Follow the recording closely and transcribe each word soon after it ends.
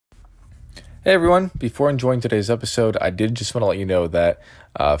Hey everyone, before enjoying today's episode, I did just want to let you know that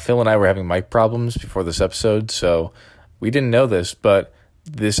Phil and I were having mic problems before this episode, so we didn't know this, but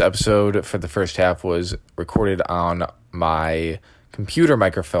this episode for the first half was recorded on my computer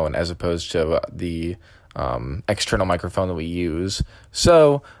microphone as opposed to the external microphone that we use.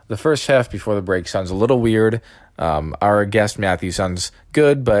 So the first half before the break sounds a little weird. Our guest Matthew sounds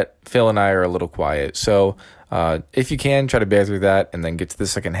good, but Phil and I are a little quiet. So if you can, try to bear through that and then get to the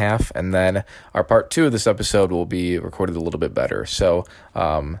second half. And then our part 2 of this episode will be recorded a little bit better. So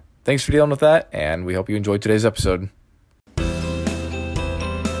thanks for dealing with that, and we hope you enjoyed today's episode.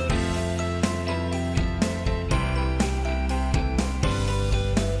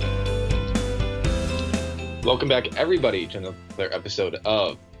 Welcome back, everybody, to another episode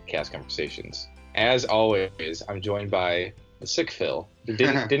of Cast Conversations. As always, I'm joined by the sick Phil. It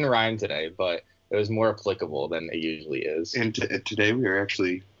didn't rhyme today, but it was more applicable than it usually is. And today we are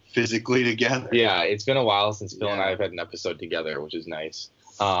actually physically together. Yeah, it's been a while since Phil and I have had an episode together, which is nice.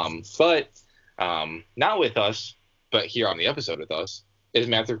 But not with us, but here on the episode with us is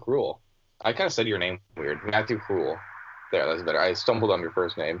Matthew Cruel. I kind of said your name weird. Matthew Cruel. There, that's better. I stumbled on your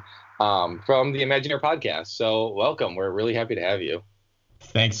first name. From the Imagineer podcast. So welcome. We're really happy to have you.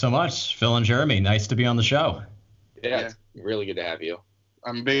 Thanks so much, Phil and Jeremy. Nice to be on the show. Yeah. It's really good to have you.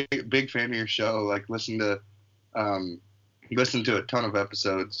 I'm a big fan of your show. Like, listen to a ton of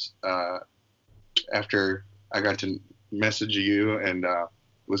episodes after I got to message you, and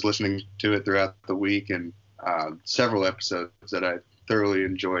was listening to it throughout the week, and several episodes that I thoroughly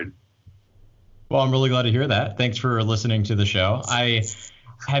enjoyed. Well, I'm really glad to hear that. Thanks for listening to the show. I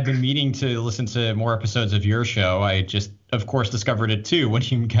had been meaning to listen to more episodes of your show. I just, of course, discovered it too when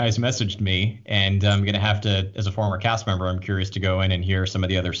you guys messaged me, and I'm going to have to, as a former cast member, I'm curious to go in and hear some of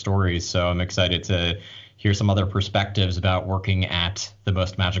the other stories. So I'm excited to hear some other perspectives about working at the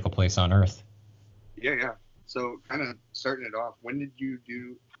most magical place on earth. Yeah. So kind of starting it off, when did you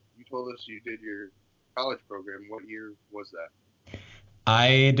told us you did your college program. What year was that?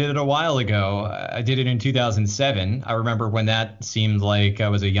 I did it a while ago. I did it in 2007. I remember when that seemed like I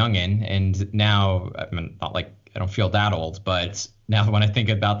was a youngin', and now, I mean, not like I don't feel that old, but now when I think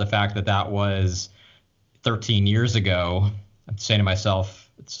about the fact that that was 13 years ago, I'm saying to myself,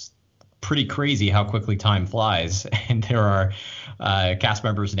 it's pretty crazy how quickly time flies. And there are cast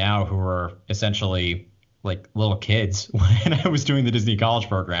members now who are essentially like little kids when I was doing the Disney College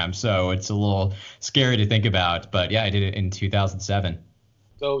program. So it's a little scary to think about. But yeah, I did it in 2007.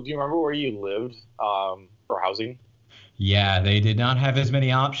 So do you remember where you lived for housing? Yeah, they did not have as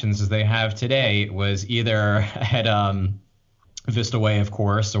many options as they have today. It was either at Vista Way, of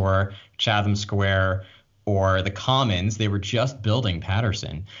course, or Chatham Square, or the Commons. They were just building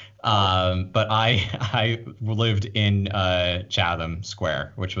Patterson. But I lived in Chatham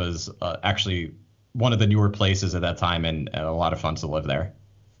Square, which was actually one of the newer places at that time, and a lot of fun to live there.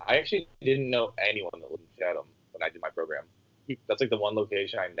 I actually didn't know anyone that lived in Chatham when I did my program. That's like the one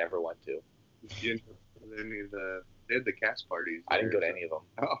location I never went to. You didn't go to they had the cast parties. I didn't go to any of them.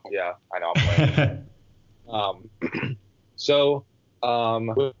 Oh. Yeah, I know. I'm playing. So,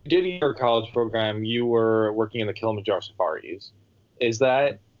 when you did your college program, you were working in the Kilimanjaro Safaris. Is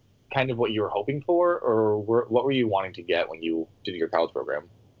that kind of what you were hoping for, or what were you wanting to get when you did your college program?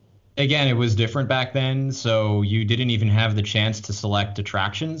 Again, it was different back then, so you didn't even have the chance to select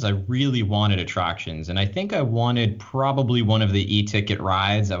attractions. I really wanted attractions, and I think I wanted probably one of the e-ticket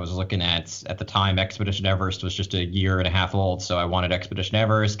rides. I was looking at the time, Expedition Everest was just a year and a half old, so I wanted Expedition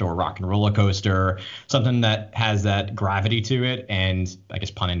Everest or Rock and Roller Coaster, something that has that gravity to it, and I guess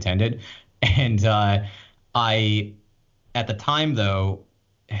pun intended. And I, at the time, though,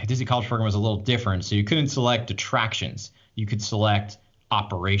 Disney College program was a little different, so you couldn't select attractions. You could select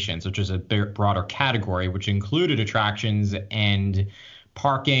operations, which is a broader category, which included attractions and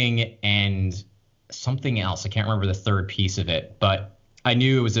parking and something else. I can't remember the third piece of it, but I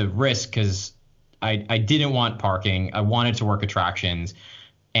knew it was a risk because I didn't want parking. I wanted to work attractions,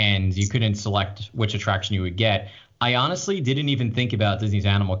 and you couldn't select which attraction you would get. I honestly didn't even think about Disney's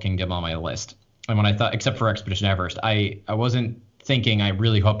Animal Kingdom on my list. And when I thought, except for Expedition Everest, I wasn't thinking I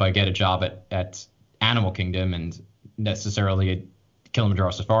really hope I get a job at Animal Kingdom and necessarily at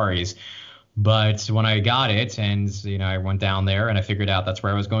Kilimanjaro Safaris. But when I got it, and I went down there and I figured out that's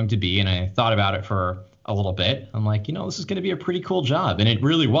where I was going to be, and I thought about it for a little bit, I'm like, this is going to be a pretty cool job. And it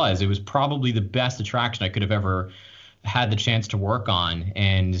really was. It was probably the best attraction I could have ever had the chance to work on,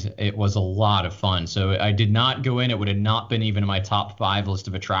 and it was a lot of fun. So I did not go in. It would have not been even in my top 5 list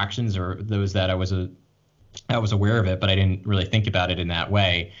of attractions, or those that I was aware of it, but I didn't really think about it in that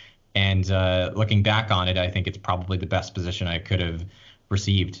way. And looking back on it, I think it's probably the best position I could have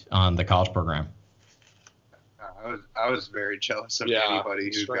received on the college program. I was very jealous of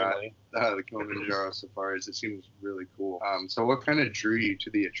anybody who got the Kilimanjaro safaris. It seems really cool. So what kind of drew you to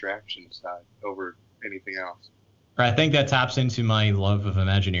the attraction side over anything else? I think that taps into my love of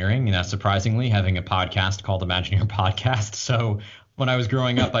Imagineering, and surprisingly, having a podcast called Imagineer Podcast. So when I was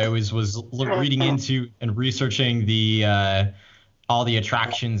growing up, I always was reading into and researching all the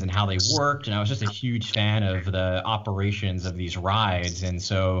attractions and how they worked, and I was just a huge fan of the operations of these rides, and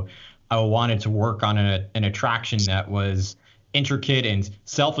so I wanted to work on an attraction that was intricate, and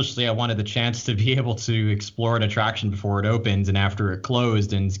selfishly, I wanted the chance to be able to explore an attraction before it opened and after it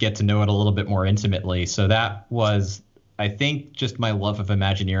closed and get to know it a little bit more intimately. So that was, I think, just my love of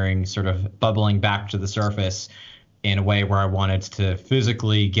Imagineering sort of bubbling back to the surface in a way where I wanted to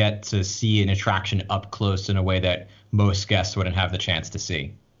physically get to see an attraction up close in a way that most guests wouldn't have the chance to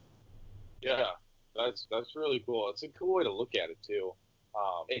see. Yeah, that's really cool. It's a cool way to look at it too.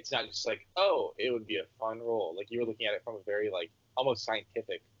 It's not just like, oh, it would be a fun role. Like, you were looking at it from a very, like, almost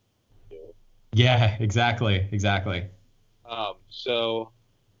scientific view. Yeah, exactly. So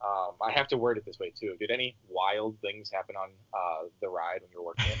I have to word it this way too. Did any wild things happen on the ride when you were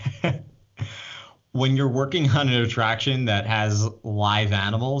working it? When you're working on an attraction that has live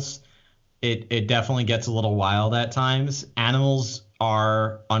animals, it definitely gets a little wild at times. Animals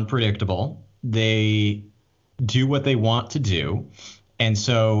are unpredictable. They do what they want to do. And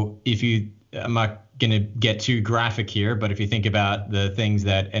so I'm not going to get too graphic here, but if you think about the things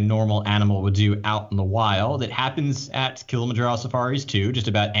that a normal animal would do out in the wild, it happens at Kilimanjaro safaris too, just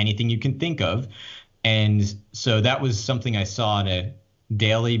about anything you can think of. And so that was something I saw on a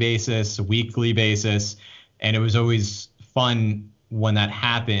daily basis, weekly basis. And it was always fun when that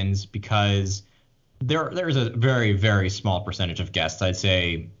happens because there's a very, very small percentage of guests, I'd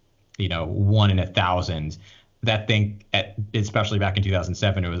say, 1 in 1,000, that think, especially back in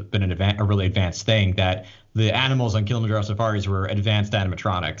 2007, it was been a really advanced thing, that the animals on Kilimanjaro safaris were advanced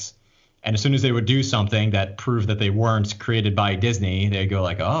animatronics. And as soon as they would do something that proved that they weren't created by Disney, they'd go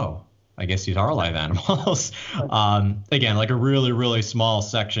like, oh, I guess these are live animals. Again, like a really, really small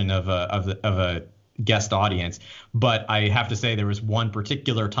section of a guest audience. But I have to say there was one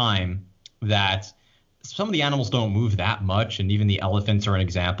particular time that some of the animals don't move that much, and even the elephants are an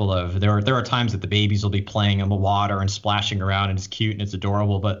example of there are times that the babies will be playing in the water and splashing around, and it's cute and it's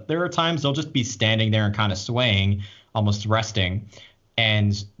adorable, but there are times they'll just be standing there and kind of swaying, almost resting.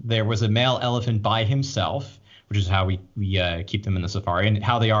 And there was a male elephant by himself, which is how we keep them in the safari, and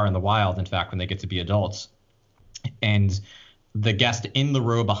how they are in the wild, in fact, when they get to be adults. And the guest in the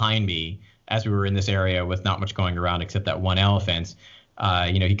row behind me, as we were in this area with not much going around except that one elephant,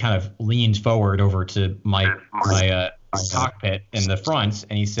 he kind of leaned forward over to my cockpit in the front,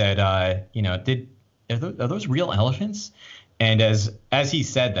 and he said, are those real elephants? And as he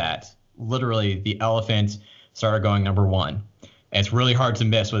said that, literally the elephant started going number one. And it's really hard to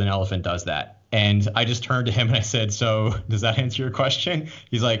miss when an elephant does that. And I just turned to him and I said, so does that answer your question?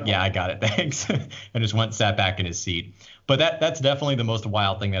 He's like, yeah, I got it, thanks. And just went and sat back in his seat. But that's definitely the most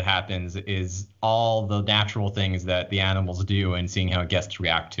wild thing that happens, is all the natural things that the animals do and seeing how guests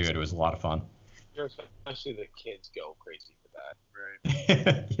react to it. It was a lot of fun. Especially the kids go crazy for Right.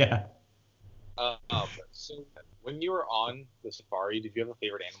 that. Yeah. So when you were on the safari, did you have a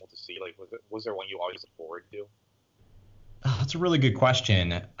favorite animal to see? Like, was there one you always looked forward to? That's a really good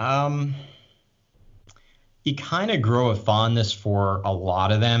question. You kind of grow a fondness for a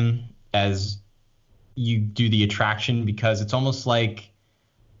lot of them as you do the attraction, because it's almost like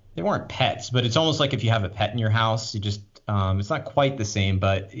they weren't pets, but it's almost like if you have a pet in your house, you just it's not quite the same,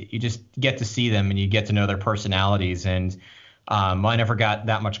 but you just get to see them and you get to know their personalities. And I never got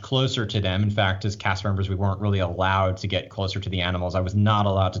that much closer to them. In fact, as cast members, we weren't really allowed to get closer to the animals. I was not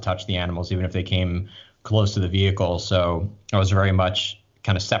allowed to touch the animals, even if they came close to the vehicle. So I was very much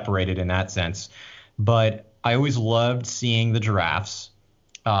kind of separated in that sense. But I always loved seeing the giraffes.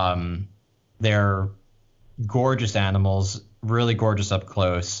 They're gorgeous animals, really gorgeous up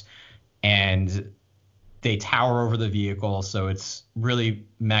close, and they tower over the vehicle. So it's really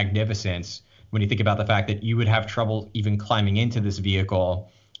magnificent when you think about the fact that you would have trouble even climbing into this vehicle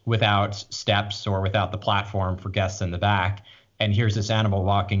without steps or without the platform for guests in the back. And here's this animal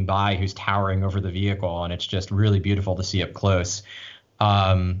walking by who's towering over the vehicle, and it's just really beautiful to see up close.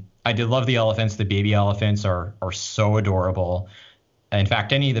 I did love the elephants. The baby elephants are so adorable. In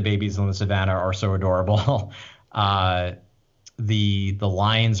fact, any of the babies on the savannah are so adorable. The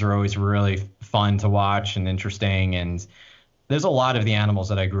lions are always really fun to watch and interesting, and there's a lot of the animals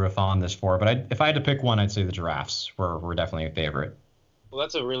that I grew a fondness for. But if I had to pick one, I'd say the giraffes were definitely a favorite. Well,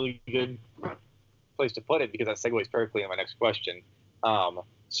 that's a really good place to put it, because that segues perfectly into my next question.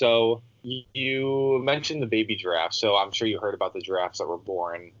 So you mentioned the baby giraffe, so I'm sure you heard about the giraffes that were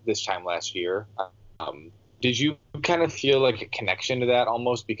born this time last year. Did you kind of feel like a connection to that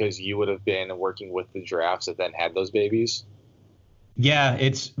almost because you would have been working with the giraffes that then had those babies? Yeah,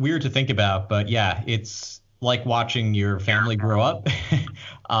 it's weird to think about, but yeah, it's like watching your family grow up.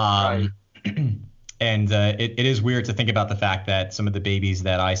 Right. And it is weird to think about the fact that some of the babies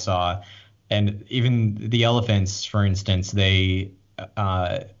that I saw, and even the elephants, for instance, they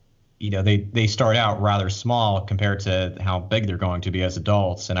start out rather small compared to how big they're going to be as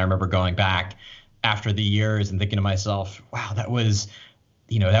adults. And I remember going back after the years and thinking to myself, wow, that was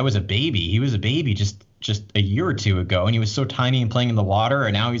a baby. He was a baby just a year or two ago, and he was so tiny and playing in the water,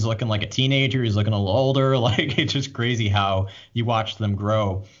 and now he's looking like a teenager. He's looking a little older. Like, it's just crazy how you watch them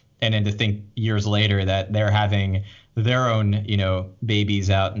grow. And then to think years later that they're having their own, babies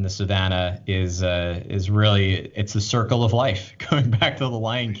out in the savannah is really, it's the circle of life. Going back to the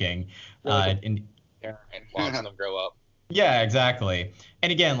Lion King, and watching them grow up. Yeah, exactly.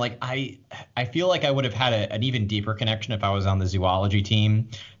 And again, like I feel like I would have had an even deeper connection if I was on the zoology team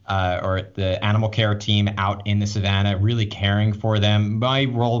or the animal care team out in the savannah, really caring for them. My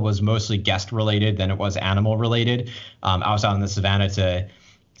role was mostly guest related than it was animal related. I was out in the savannah to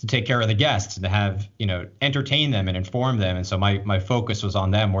take care of the guests and to have, entertain them and inform them. And so my focus was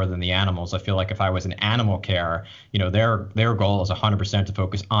on them more than the animals. I feel like if I was in animal care, their goal is 100% to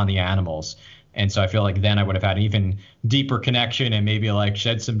focus on the animals. And so I feel like then I would have had an even deeper connection and maybe like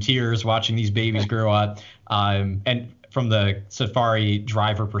shed some tears watching these babies grow up. And from the safari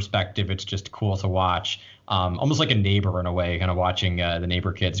driver perspective, it's just cool to watch, almost like a neighbor in a way, kind of watching the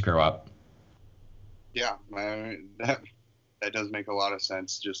neighbor kids grow up. Yeah, that does make a lot of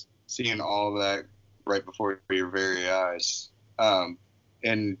sense. Just seeing all of that right before your very eyes.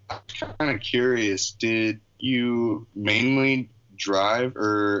 And I'm kind of curious, did you mainly drive,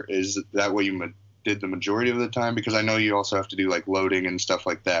 or is that what you did the majority of the time? Because I know you also have to do like loading and stuff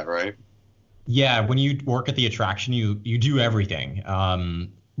like that, right? Yeah, when you work at the attraction, you do everything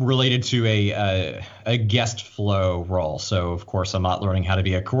related to a guest flow role. So of course I'm not learning how to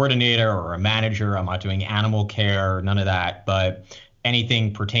be a coordinator or a manager. I'm not doing animal care, none of that. But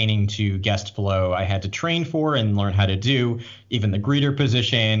anything pertaining to guest flow, I had to train for and learn how to do. Even the greeter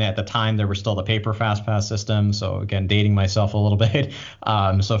position, at the time there was still the paper FastPass system. So again, dating myself a little bit.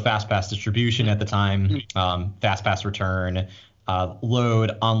 So FastPass distribution at the time, FastPass return,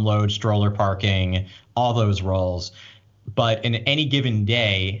 load, unload, stroller parking, all those roles. But in any given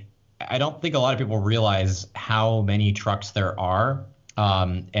day, I don't think a lot of people realize how many trucks there are,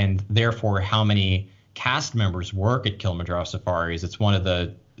 and therefore how many cast members work at Kilimanjaro Safaris. It's one of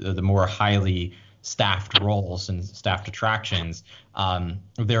the more highly staffed roles and staffed attractions.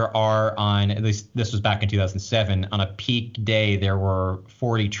 There are, on at least this was back in 2007, on a peak day there were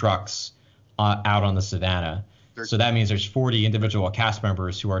 40 trucks out on the savannah. So that means there's 40 individual cast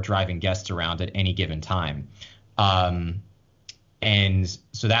members who are driving guests around at any given time. And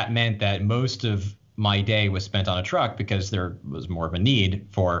so that meant that most of my day was spent on a truck because there was more of a need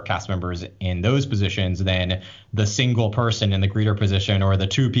for cast members in those positions than the single person in the greeter position or the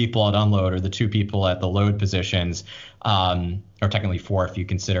two people at unload or the two people at the load positions, or technically four if you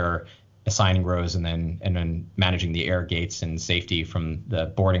consider assigning rows and then managing the air gates and safety from the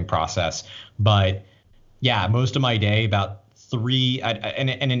boarding process. But yeah, most of my day, about three, and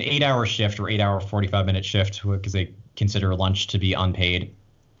an 8-hour shift or 8-hour 45-minute shift, because they consider lunch to be unpaid.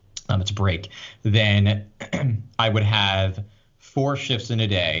 It's a break. Then I would have 4 shifts in a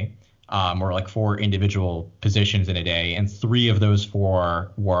day, or like 4 individual positions in a day, and 3 of those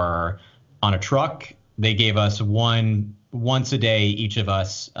 4 were on a truck. They gave us once a day, each of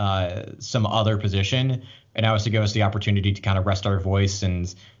us, some other position, and that was to give us the opportunity to kind of rest our voice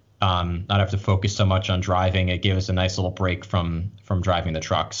and not have to focus so much on driving. It gave us a nice little break from driving the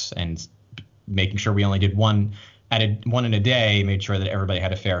trucks and making sure we only did one in a day, made sure that everybody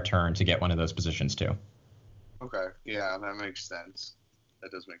had a fair turn to get one of those positions too. Okay, yeah, that makes sense.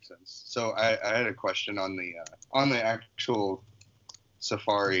 That does make sense. So I had a question on the actual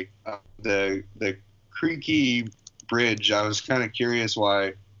safari, the creaky bridge. I was kind of curious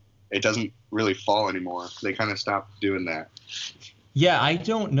why it doesn't really fall anymore. They kind of stopped doing that. Yeah, I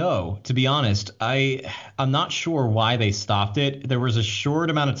don't know, to be honest. I'm not sure why they stopped it. There was a short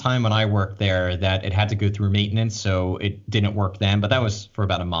amount of time when I worked there that it had to go through maintenance, so it didn't work then, but that was for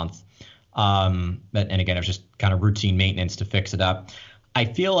about a month. And again, it was just kind of routine maintenance to fix it up. I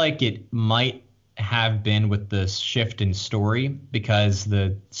feel like it might have been with the shift in story, because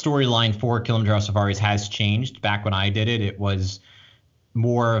the storyline for Kilimanjaro Safaris has changed. Back when I did it, it was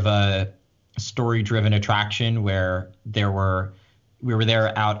more of a story-driven attraction where there were we were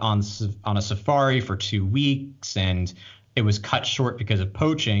there out on a safari for 2 weeks, and it was cut short because of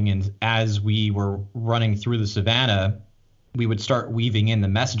poaching. And as we were running through the savannah, we would start weaving in the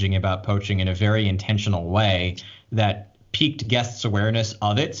messaging about poaching in a very intentional way that piqued guests' awareness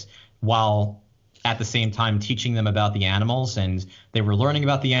of it, while at the same time teaching them about the animals. And they were learning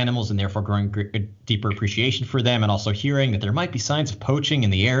about the animals and therefore growing a deeper appreciation for them, and also hearing that there might be signs of poaching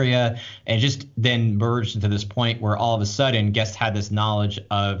in the area. And it just then merged into this point where all of a sudden guests had this knowledge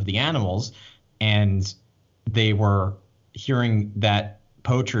of the animals, and they were hearing that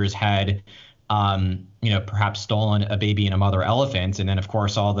poachers had perhaps stolen a baby and a mother elephant. And then of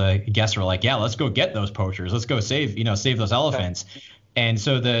course all the guests were like, yeah, let's go get those poachers, let's go save those elephants. And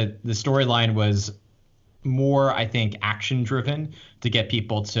so the storyline was more, I think, action driven, to get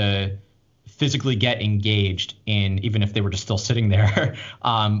people to physically get engaged in, even if they were just still sitting there,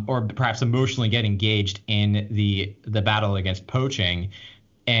 or perhaps emotionally get engaged in the battle against poaching.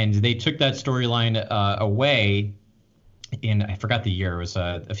 And they took that storyline away in, I forgot the year, it was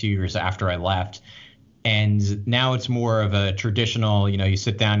a few years after I left. And now it's more of a traditional, you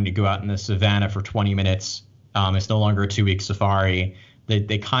sit down and you go out in the savannah for 20 minutes. It's no longer a 2-week safari.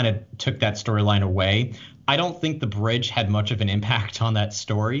 They kind of took that storyline away. I don't think the bridge had much of an impact on that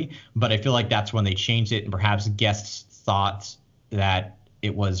story, but I feel like that's when they changed it, and perhaps guests thought that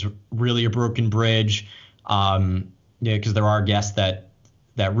it was really a broken bridge. Because there are guests that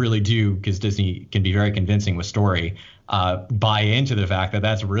really do, because Disney can be very convincing with story, buy into the fact that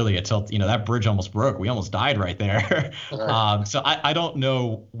that's really a tilt. That bridge almost broke. We almost died right there. Right. So I don't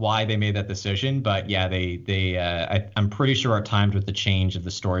know why they made that decision, but yeah, I'm pretty sure it timed with the change of the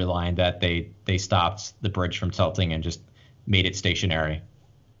storyline that they stopped the bridge from tilting and just made it stationary.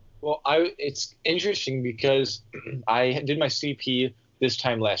 Well, it's interesting because I did my CP this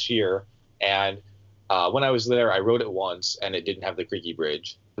time last year, and when I was there, I rode it once and it didn't have the creaky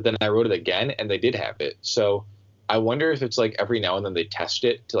bridge, but then I rode it again and they did have it. So I wonder if it's like every now and then they test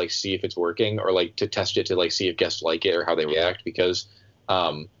it to like see if it's working, or like to test it to like see if guests like it or how they react, because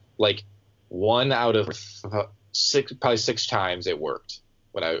like 1 out of probably 6 times it worked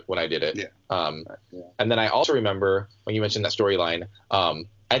when I did it. Yeah. And then I also remember when you mentioned that storyline,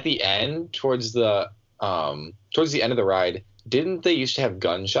 at the end, towards the end of the ride, didn't they used to have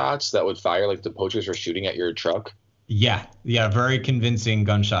gunshots that would fire like the poachers were shooting at your truck? Yeah, very convincing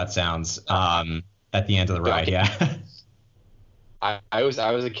gunshot sounds at the end of the ride. Yeah. I was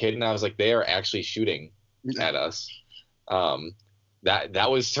a kid and I was like, they are actually shooting at us. That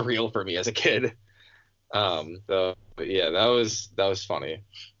was surreal for me as a kid. But yeah, that was funny.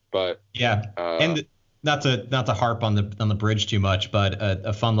 But yeah, and not to harp on the bridge too much, but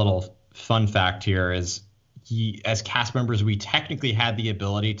a fun fact here is, as cast members, we technically had the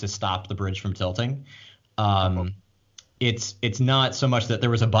ability to stop the bridge from tilting. It's not so much that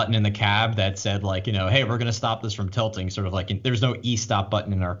there was a button in the cab that said like, hey, we're going to stop this from tilting, sort of like there's no e-stop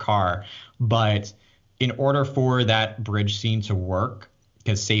button in our car. But in order for that bridge scene to work,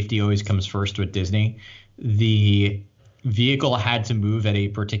 because safety always comes first with Disney, the vehicle had to move at a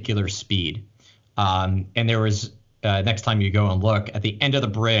particular speed. And there was, next time you go and look, at the end of the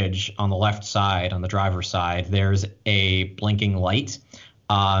bridge on the left side, on the driver's side, there's a blinking light.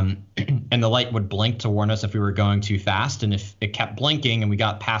 And the light would blink to warn us if we were going too fast. And if it kept blinking and we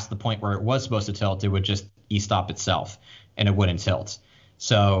got past the point where it was supposed to tilt, it would just e-stop itself and it wouldn't tilt.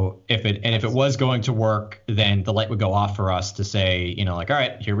 So if it was going to work, then the light would go off for us to say, like, all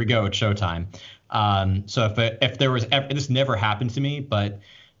right, here we go, it's showtime. So if there was ever, this never happened to me, but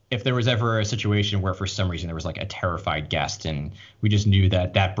if there was ever a situation where for some reason there was like a terrified guest and we just knew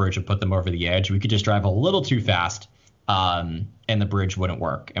that bridge would put them over the edge, we could just drive a little too fast, and the bridge wouldn't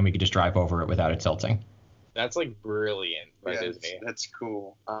work, and we could just drive over it without it tilting. That's like brilliant by Disney. That's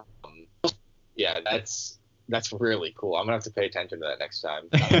cool. Yeah, that's really cool. I'm gonna have to pay attention to that next time.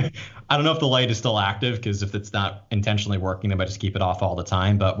 I don't know if the light is still active, because if it's not intentionally working, they might just keep it off all the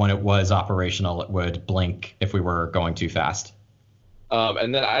time. But when it was operational, it would blink if we were going too fast.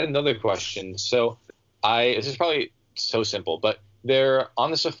 And then I had another question. So this is probably so simple, but there on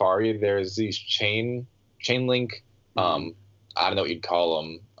the safari, there's these chain link, I don't know what you'd call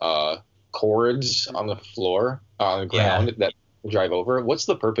them, cords on the floor, on the ground that drive over. What's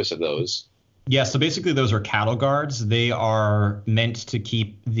the purpose of those? Yeah, so basically those are cattle guards. They are meant to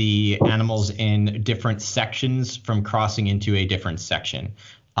keep the animals in different sections from crossing into a different section.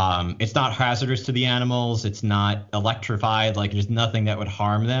 It's not hazardous to the animals. It's not electrified. Like, there's nothing that would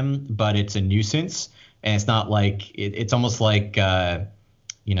harm them, but it's a nuisance. And it's not like it's almost like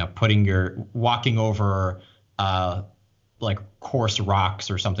walking over like coarse rocks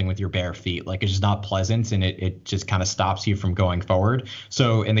or something with your bare feet. Like it's just not pleasant, and it just kind of stops you from going forward.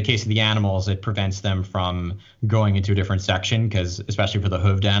 So in the case of the animals, it prevents them from going into a different section, because especially for the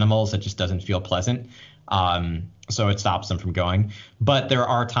hooved animals, it just doesn't feel pleasant. So it stops them from going. But there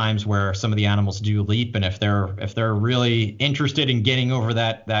are times where some of the animals do leap, and if they're really interested in getting over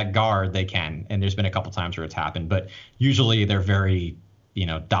that guard, they can. And there's been a couple times where it's happened, but usually they're very,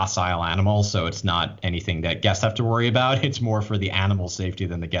 docile animals, so it's not anything that guests have to worry about. It's more for the animal safety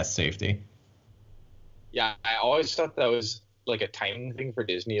than the guest safety. Yeah, I always thought that was like a timing thing for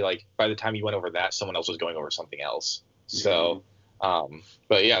Disney. Like by the time you went over that, someone else was going over something else. So,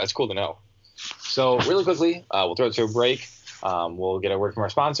 but yeah, that's cool to know. So really quickly, we'll throw it to a break. We'll get a word from our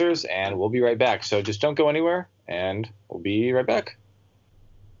sponsors, and we'll be right back. So just don't go anywhere, and we'll be right back.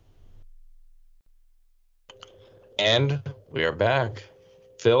 And we are back.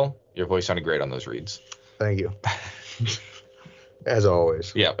 Phil, your voice sounded great on those reads. Thank you. As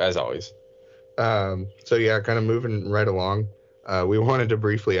always. Yeah, as always. So yeah, kind of moving right along. We wanted to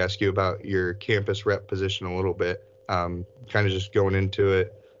briefly ask you about your campus rep position a little bit. Kind of just going into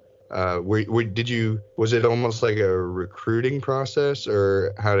it. Was it almost like a recruiting process,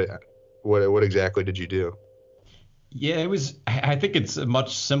 or what exactly did you do? Yeah, it was. I think it's a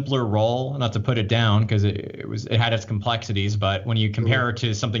much simpler role, not to put it down, because it had its complexities. But when you compare it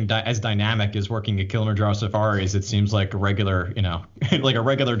to something as dynamic as working at Kilimanjaro Safaris, it seems like a regular, like a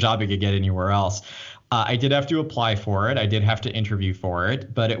regular job you could get anywhere else. I did have to apply for it. I did have to interview for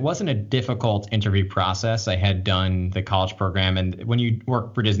it, but it wasn't a difficult interview process. I had done the college program, and when you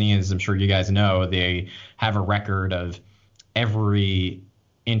work for Disney, as I'm sure you guys know, they have a record of every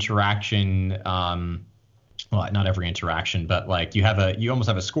interaction. Well, not every interaction, but like you almost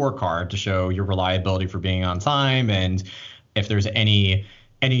have a scorecard to show your reliability for being on time, and if there's any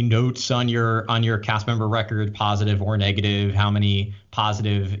notes on your cast member record, positive or negative, how many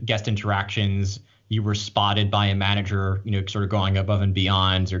positive guest interactions you were spotted by a manager, sort of going above and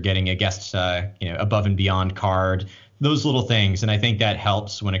beyond, or getting a guest, above and beyond card, those little things. And I think that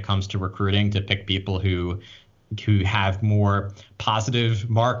helps when it comes to recruiting, to pick people who have more positive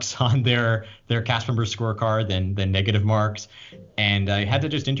marks on their cast member scorecard than negative marks. And I had to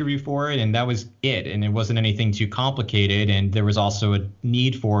just interview for it, and that was it. And it wasn't anything too complicated. And there was also a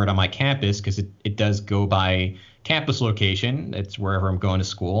need for it on my campus, because it does go by campus location. It's wherever I'm going to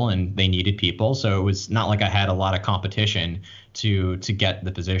school, and they needed people. So it was not like I had a lot of competition to get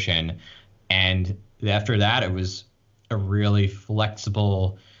the position. And after that, it was a really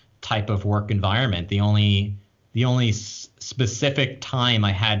flexible type of work environment. The only specific time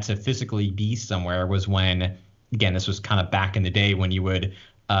I had to physically be somewhere was when, again, this was kind of back in the day, when you would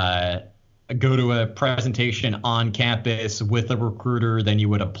go to a presentation on campus with a recruiter, then you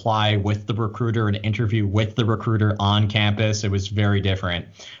would apply with the recruiter and interview with the recruiter on campus. It was very different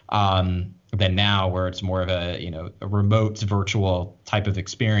than now, where it's more of a remote virtual type of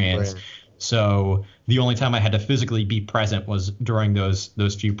experience. Right. So the only time I had to physically be present was during those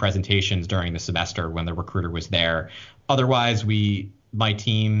few presentations during the semester when the recruiter was there. Otherwise, my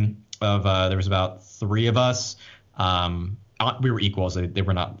team of there was about 3 of us. We were equals. They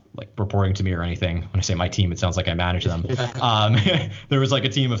were not like reporting to me or anything. When I say my team, it sounds like I manage them. There was like a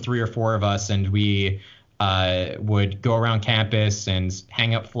team of 3 or 4 of us, and we would go around campus and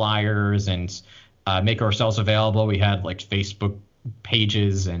hang up flyers and make ourselves available. We had like Facebook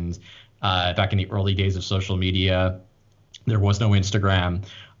pages, and back in the early days of social media, there was no Instagram.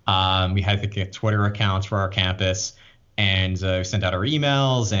 We had the Twitter accounts for our campus, and sent out our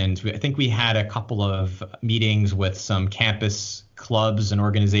emails. And I think we had a couple of meetings with some campus clubs and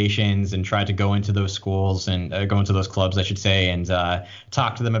organizations, and tried to go into those schools and go into those clubs, I should say, and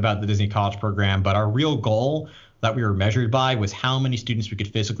talk to them about the Disney College program. But our real goal that we were measured by was how many students we could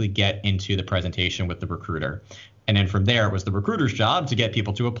physically get into the presentation with the recruiter. And then from there, it was the recruiter's job to get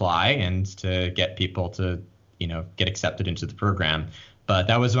people to apply and to get people to, get accepted into the program. But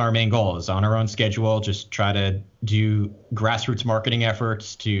that was our main goal, is on our own schedule, just try to do grassroots marketing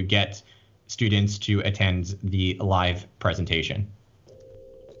efforts to get students to attend the live presentation.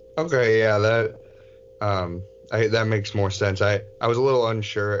 Okay, yeah, that makes more sense. I was a little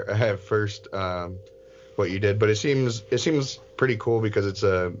unsure at first what you did, but it seems pretty cool, because it's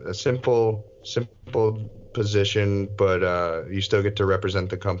a simple position, but you still get to represent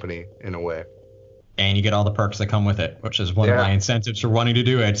the company in a way. And you get all the perks that come with it, which is one of my incentives for wanting to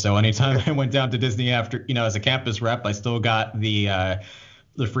do it. So anytime I went down to Disney after, as a campus rep, I still got the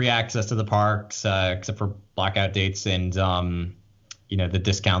free access to the parks, except for blackout dates, and the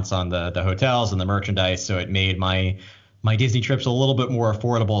discounts on the hotels and the merchandise. So it made my my Disney trip's a little bit more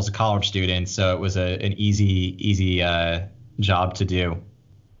affordable as a college student, so it was an easy job to do.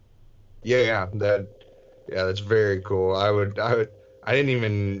 Yeah, that's very cool. I didn't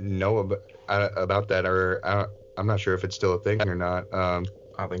even know about that, or I'm not sure if it's still a thing or not. I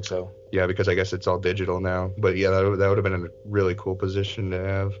don't think so. Yeah, because I guess it's all digital now. But yeah, that would have been a really cool position to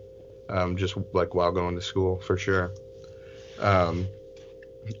have, just like while going to school for sure. All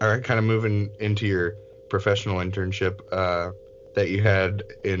right, kind of moving into your professional internship that you had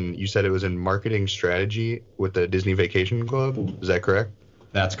you said it was in marketing strategy with the Disney Vacation Club. Is that correct?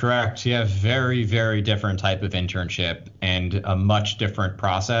 That's correct. Yeah, very, very different type of internship and a much different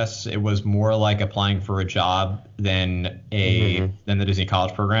process. It was more like applying for a job than the Disney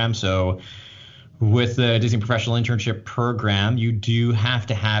College program. So with the Disney Professional Internship Program, you do have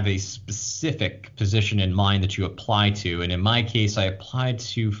to have a specific position in mind that you apply to. And in my case, I applied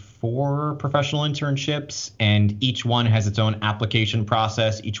to 4 professional internships, and each one has its own application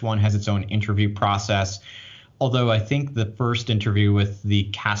process. Each one has its own interview process. Although I think the first interview with the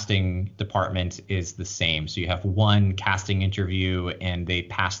casting department is the same. So you have one casting interview, and they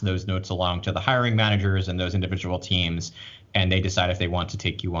pass those notes along to the hiring managers and those individual teams, and they decide if they want to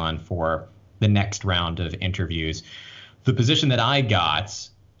take you on for the next round of interviews. The position that I got,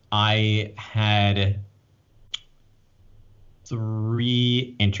 I had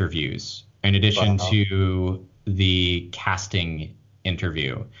 3 interviews in addition to the casting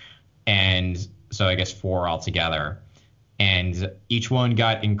interview. And so I guess 4 altogether. And each one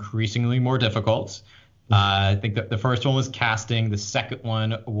got increasingly more difficult. I think that the first one was casting. The second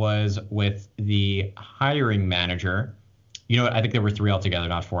one was with the hiring manager. You know what? I think there were 3 altogether,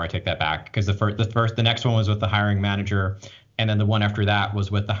 not 4. I take that back, because the next one was with the hiring manager, and then the one after that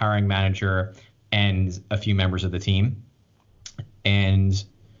was with the hiring manager and a few members of the team. And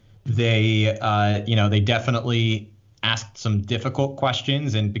they, they definitely asked some difficult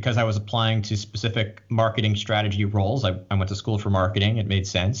questions. And because I was applying to specific marketing strategy roles, I went to school for marketing. It made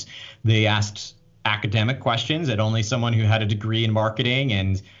sense. They asked academic questions that only someone who had a degree in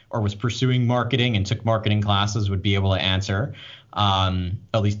marketing or was pursuing marketing and took marketing classes would be able to answer.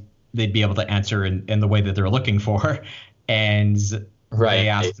 At least they'd be able to answer in the way that they're looking for. And they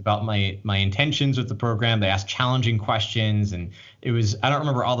asked about my intentions with the program. They asked challenging questions, and I don't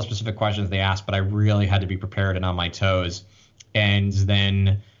remember all the specific questions they asked, but I really had to be prepared and on my toes. And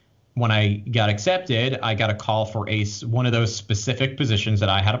then when I got accepted, I got a call for one of those specific positions that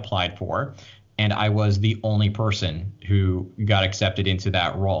I had applied for, and I was the only person who got accepted into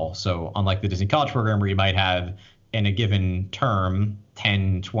that role. So unlike the Disney College program, where you might have in a given term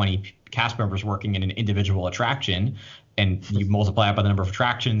 10, 20 cast members working in an individual attraction, and you multiply it by the number of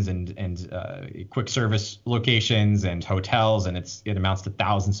attractions and quick service locations and hotels, and it amounts to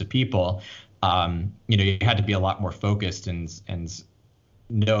thousands of people. You had to be a lot more focused and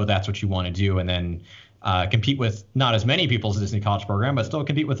know that's what you want to do, and then compete with not as many people as the Disney College program, but still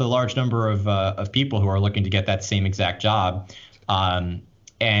compete with a large number of people who are looking to get that same exact job. And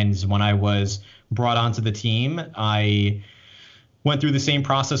when I was brought onto the team, I went through the same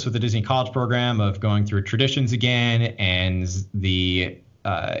process with the Disney College program of going through traditions again, and the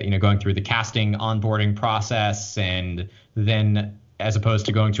going through the casting onboarding process. And then, as opposed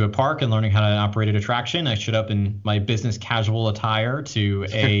to going to a park and learning how to operate an attraction, I showed up in my business casual attire to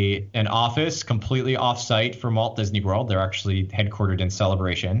an office completely off-site from Walt Disney World. They're actually headquartered in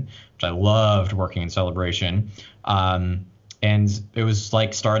Celebration, which I loved working in Celebration. And it was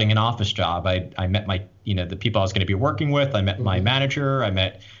like starting an office job. I met the people I was going to be working with. I met my manager. I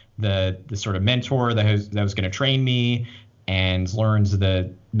met the sort of mentor that was going to train me, and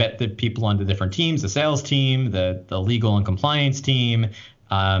met the people on the different teams, the sales team, the legal and compliance team.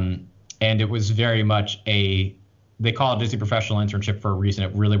 And it was very much they call it Disney Professional Internship for a reason.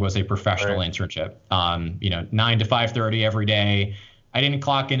 It really was a professional internship. 9 to 5:30 every day. I didn't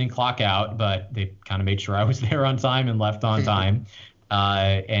clock in and clock out, but they kind of made sure I was there on time and left on time.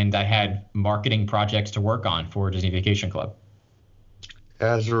 And I had marketing projects to work on for Disney Vacation Club.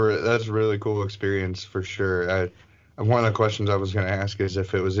 That's a really cool experience for sure. One of the questions I was going to ask is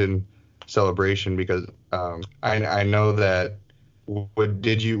if it was in Celebration, because I know that.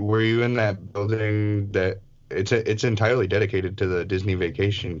 Were you in that building that it's entirely dedicated to the Disney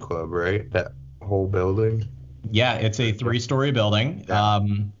Vacation Club, right? That whole building. Yeah, it's a 3-story building. Yeah.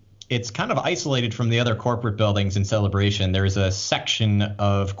 It's kind of isolated from the other corporate buildings in Celebration. There's a section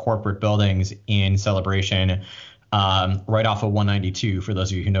of corporate buildings in Celebration right off of 192, for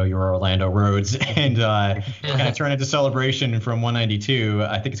those of you who know your Orlando roads. And kind of turn into Celebration from 192.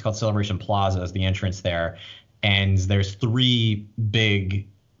 I think it's called Celebration Plaza is the entrance there. And there's 3 big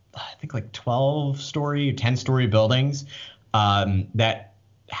I think like 12-story, 10-story buildings that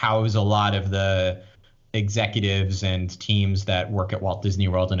house a lot of the executives and teams that work at Walt Disney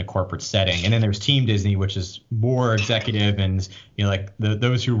World in a corporate setting. And then there's Team Disney, which is more executive, and like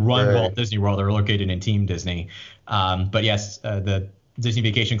those who run Walt Disney World are located in Team Disney. But yes, the Disney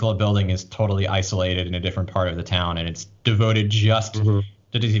Vacation Club building is totally isolated in a different part of the town, and it's devoted just to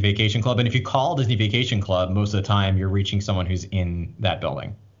Disney Vacation Club. And if you call Disney Vacation Club, most of the time you're reaching someone who's in that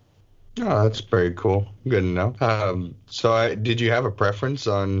building. Oh, that's very cool. Good to know. Did you have a preference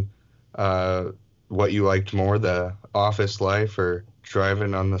on what you liked more, the office life or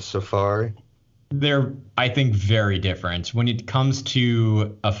driving on the safari? They're, I think, very different. When it comes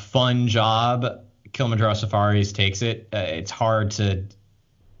to a fun job, Kilimanjaro Safaris takes it. It's hard to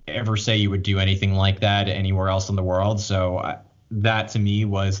ever say you would do anything like that anywhere else in the world. So that to me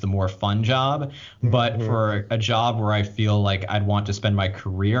was the more fun job. But for a job where I feel like I'd want to spend my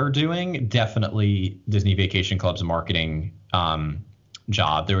career doing, definitely Disney Vacation Club's marketing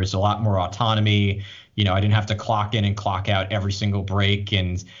job. There was a lot more autonomy. I didn't have to clock in and clock out every single break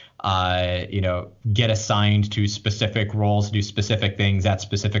and get assigned to specific roles to do specific things at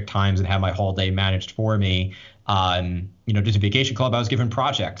specific times and have my whole day managed for me. Disney Vacation Club, I was given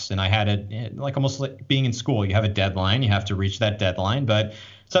projects, and I had almost like being in school. You have a deadline, you have to reach that deadline, but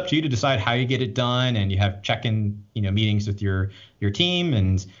it's up to you to decide how you get it done. And you have check-in, meetings with your team,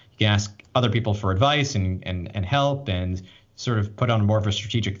 and you can ask other people for advice and help, and sort of put on more of a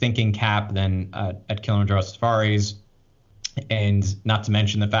strategic thinking cap than at Kilimanjaro Safaris. And not to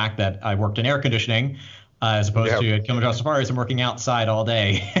mention the fact that I worked in air conditioning as opposed to at Kilimanjaro Safaris, I'm working outside all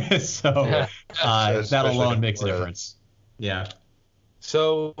day. So that alone makes a difference. Yeah.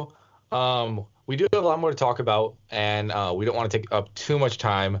 So we do have a lot more to talk about, and we don't want to take up too much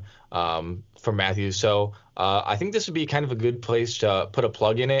time from Matthew. So I think this would be kind of a good place to put a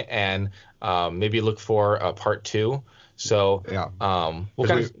plug in it and maybe look for a part 2. So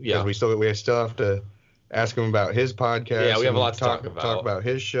we still have to ask him about his podcast. Yeah, we have a lot to talk about. Talk about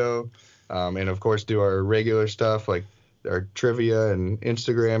his show, and of course do our regular stuff like our trivia and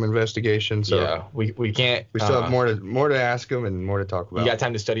Instagram investigation. So yeah, we can't. We still have more to ask him and more to talk about. You got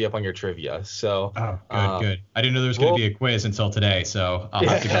time to study up on your trivia. So good. I didn't know there was going to be a quiz until today, so I'll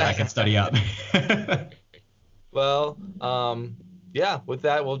have to go back and study up. Well, with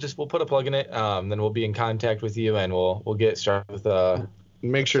that, we'll put a plug in it. Then we'll be in contact with you, and we'll get started with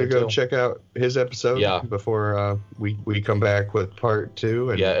Make sure to go check out his episode before we come back with part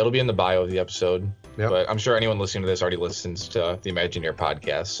 2. And it'll be in the bio of the episode. Yep. But I'm sure anyone listening to this already listens to the Imagineer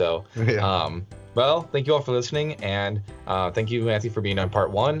podcast. So, thank you all for listening, and thank you, Matthew, for being on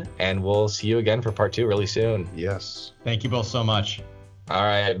part 1. And we'll see you again for part 2 really soon. Yes. Thank you both so much. All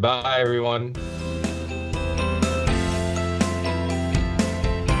right. Bye, everyone.